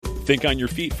Think on your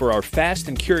feet for our Fast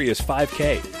and Curious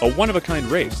 5K, a one-of-a-kind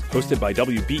race hosted by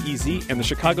WBEZ and the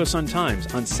Chicago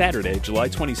Sun-Times on Saturday, July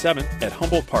 27th at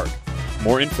Humboldt Park.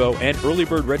 More info and early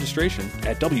bird registration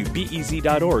at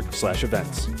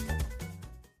wbez.org/events.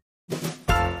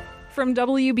 From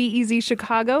WBEZ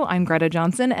Chicago, I'm Greta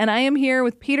Johnson, and I am here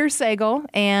with Peter Sagal,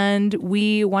 and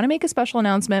we want to make a special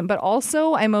announcement, but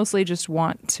also I mostly just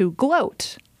want to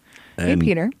gloat. Hey,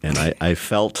 Peter. And I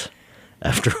felt,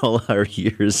 after all our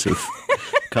years of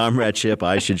comradeship,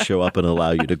 I should show up and allow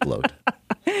you to gloat.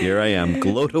 Here I am.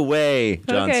 Gloat away,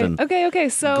 Johnson. Okay.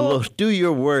 So gloat. Do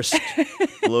your worst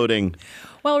gloating.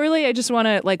 Well, really, I just want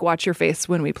to watch your face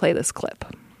when we play this clip.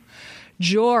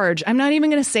 George, I'm not even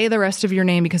going to say the rest of your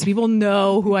name because people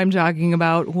know who I'm talking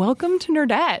about. Welcome to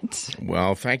Nerdette.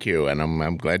 Well, thank you, and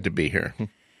I'm glad to be here.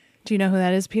 Do you know who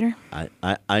that is, Peter?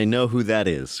 I know who that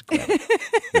is.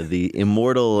 The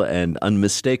immortal and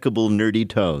unmistakable nerdy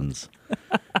tones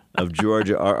of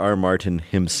George R.R. Martin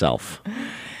himself.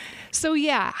 So,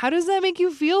 yeah, how does that make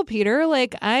you feel, Peter?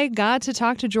 I got to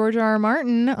talk to George R.R.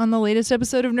 Martin on the latest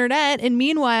episode of Nerdette, and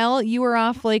meanwhile, you were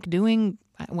off, doing,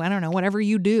 I don't know, whatever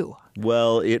you do.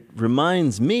 Well, it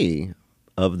reminds me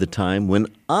of the time when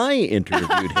I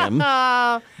interviewed him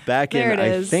back in,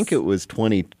 I think it was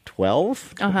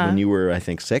 2012, when you were, I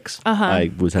think, 6. I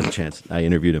had a chance. I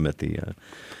interviewed him at the,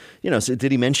 so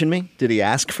did he mention me? Did he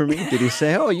ask for me? Did he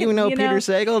say, oh, Peter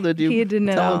Sagal? Did you he didn't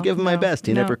tell him, give him my best?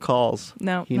 He never calls.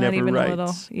 No, he not never even writes. a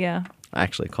little. Yeah. I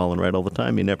actually call and write all the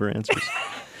time. He never answers.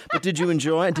 But did you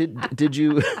enjoy it? Did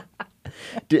you...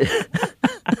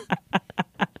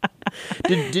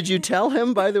 Did you tell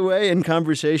him, by the way, in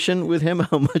conversation with him,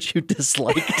 how much you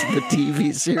disliked the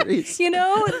TV series?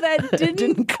 That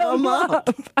didn't come up.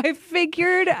 I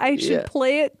figured I should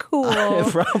play it cool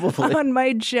probably. On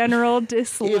my general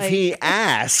dislike. If he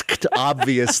asked,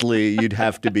 obviously, you'd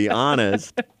have to be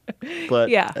honest. But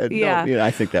Yeah. No,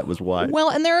 I think that was why. Well,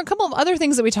 and there are a couple of other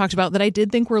things that we talked about that I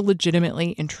did think were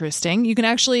legitimately interesting. You can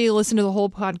actually listen to the whole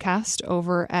podcast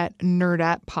over at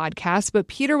Nerdette Podcast. But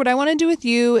Peter, what I want to do with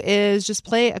you is just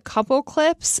play a couple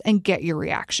clips and get your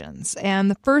reactions.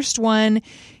 And the first one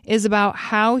is about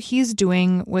how he's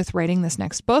doing with writing this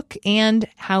next book and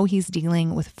how he's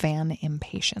dealing with fan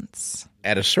impatience.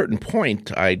 At a certain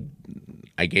point, I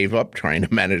gave up trying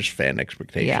to manage fan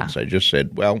expectations. Yeah. I just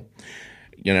said, well,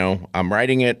 I'm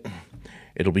writing it.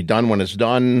 It'll be done when it's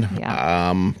done.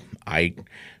 Yeah.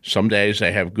 Some days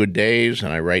I have good days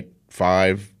and I write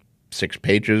 5-6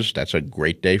 pages. That's a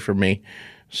great day for me.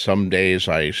 Some days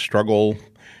I struggle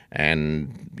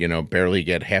and, barely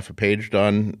get half a page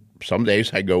done. Some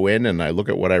days I go in and I look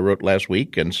at what I wrote last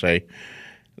week and say,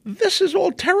 this is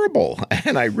all terrible.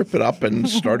 And I rip it up and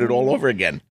start it all over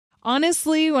again.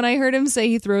 Honestly, when I heard him say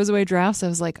he throws away drafts, I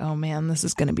was like, oh man, this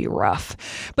is going to be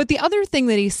rough. But the other thing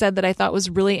that he said that I thought was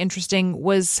really interesting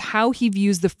was how he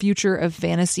views the future of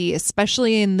fantasy,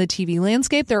 especially in the TV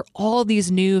landscape. There are all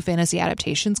these new fantasy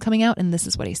adaptations coming out, and this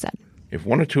is what he said. If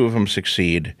one or two of them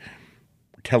succeed,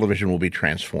 television will be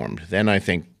transformed. Then I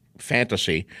think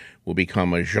fantasy will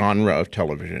become a genre of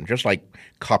television, just like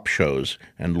cop shows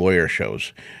and lawyer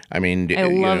shows. I mean, I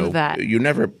love that. You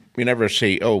never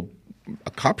see,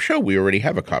 a cop show? We already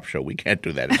have a cop show. We can't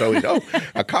do that. It's always,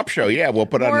 a cop show. Yeah, we'll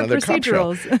put on another cop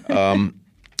show.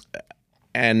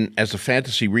 And as a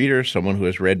fantasy reader, someone who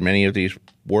has read many of these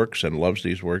works and loves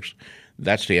these works,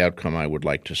 that's the outcome I would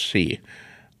like to see.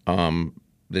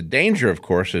 The danger, of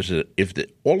course, is that if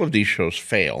all of these shows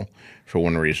fail for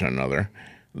one reason or another,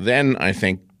 then I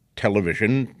think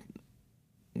television,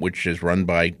 which is run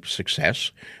by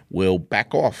success, will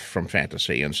back off from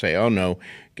fantasy and say, oh, no,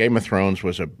 Game of Thrones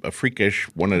was a freakish,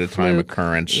 one-at-a-time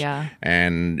occurrence,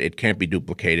 and it can't be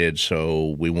duplicated,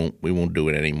 so we won't do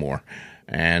it anymore.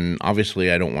 And obviously,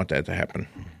 I don't want that to happen.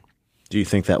 Do you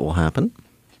think that will happen?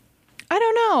 I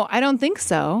don't know. I don't think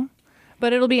so.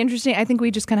 But it'll be interesting. I think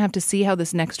we just kind of have to see how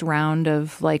this next round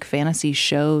of fantasy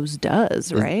shows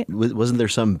does, right? Wasn't there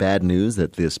some bad news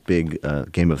that this big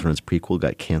Game of Thrones prequel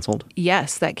got canceled?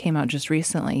 Yes, that came out just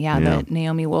recently. Yeah, that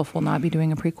Naomi Wolf will not be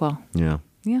doing a prequel. Yeah.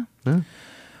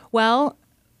 Well,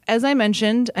 as I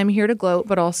mentioned, I'm here to gloat,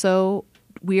 but also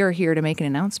we are here to make an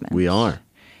announcement. We are.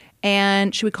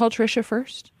 And should we call Trisha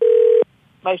first?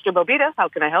 Maestro Bobita, how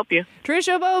can I help you?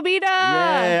 Trisha Bobita!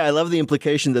 Yay, I love the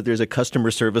implication that there's a customer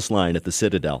service line at the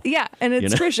Citadel. Yeah, and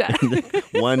it's Trisha.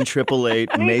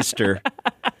 1-888 Maester.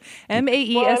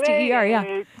 Maester,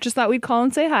 yeah. Just thought we'd call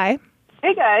and say hi.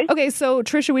 Hey, guys. Okay, so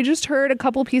Trisha, we just heard a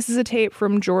couple pieces of tape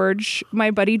from George,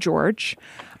 my buddy George.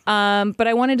 But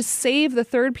I wanted to save the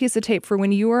third piece of tape for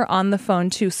when you were on the phone,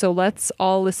 too. So let's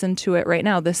all listen to it right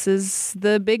now. This is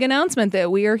the big announcement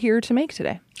that we are here to make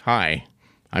today. Hi.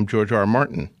 I'm George R.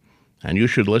 Martin, and you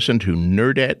should listen to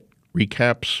Nerdette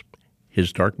Recaps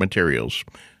His Dark Materials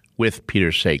with Peter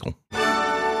Sagal.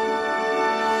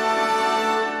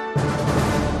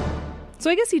 So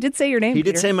I guess he did say your name, He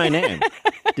Peter. did say my name.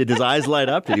 Did his eyes light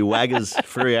up? Did he wag his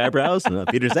furry eyebrows?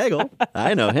 Peter Sagal.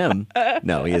 I know him.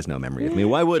 No, he has no memory of me.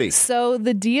 Why would he? So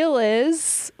the deal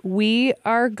is we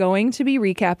are going to be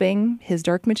recapping His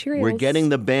Dark Materials. We're getting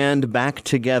the band back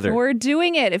together. We're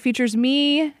doing it. It features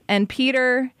me and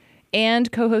Peter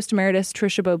and co-host emeritus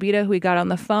Trisha Bobita, who we got on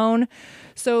the phone.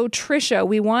 So Trisha,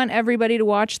 we want everybody to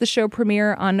watch the show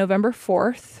premiere on November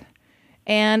 4th.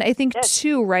 And I think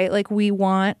too, right? Like we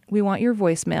want your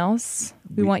voicemails.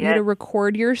 We want you to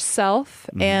record yourself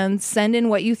and send in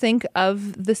what you think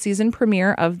of the season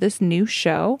premiere of this new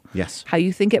show. Yes. How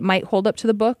you think it might hold up to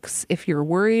the books. If you're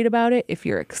worried about it, if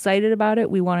you're excited about it,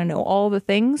 we want to know all the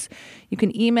things. You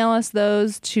can email us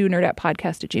those to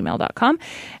nerdatpodcast@gmail.com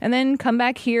and then come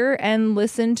back here and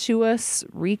listen to us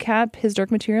recap His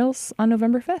Dark Materials on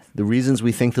November 5th. The reasons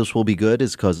we think this will be good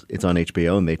is because it's on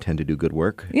HBO and they tend to do good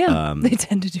work. Yeah, they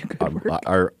tend to do good work.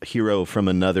 Our hero from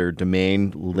another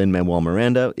domain, Lin-Manuel Miranda,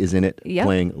 is in it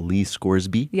playing Lee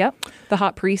Scoresby. Yep. The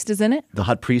Hot Priest is in it. The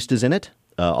Hot Priest is in it,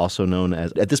 also known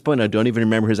as, at this point, I don't even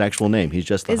remember his actual name. He's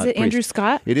just the Hot Priest. Is it Andrew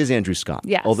Scott? It is Andrew Scott.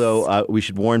 Yes. Although we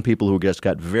should warn people who just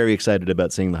got very excited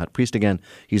about seeing the Hot Priest again,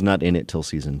 he's not in it till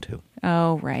season 2.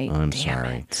 Oh, right. I'm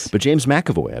sorry. But James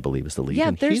McAvoy, I believe, is the lead. Yeah,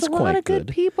 and there's he's a lot of good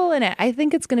people in it. I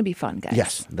think it's going to be fun, guys.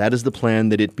 Yes, that is the plan,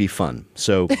 that it be fun.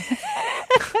 So...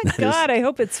 God, I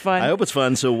hope it's fun. I hope it's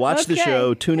fun. So watch the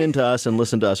show, tune in to us, and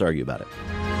listen to us argue about it.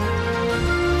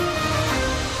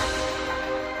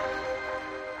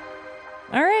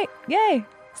 All right. Yay.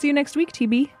 See you next week,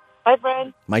 TB. Bye,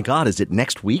 friend. My God, is it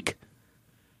next week?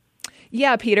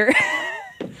 Yeah, Peter.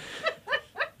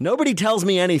 Nobody tells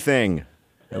me anything,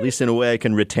 at least in a way I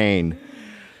can retain.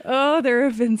 Oh, there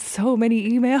have been so many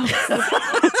emails.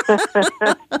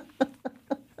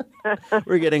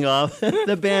 We're getting off.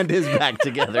 The band is back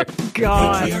together.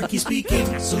 God. Patriarchy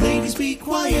speaking, so ladies be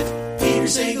quiet. Peter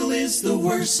Sagal is the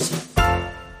worst.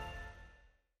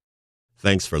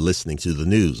 Thanks for listening to the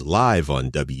news live on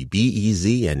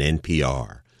WBEZ and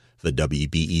NPR. The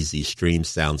WBEZ stream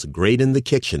sounds great in the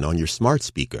kitchen on your smart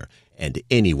speaker and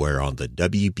anywhere on the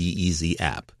WBEZ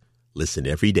app. Listen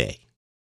every day.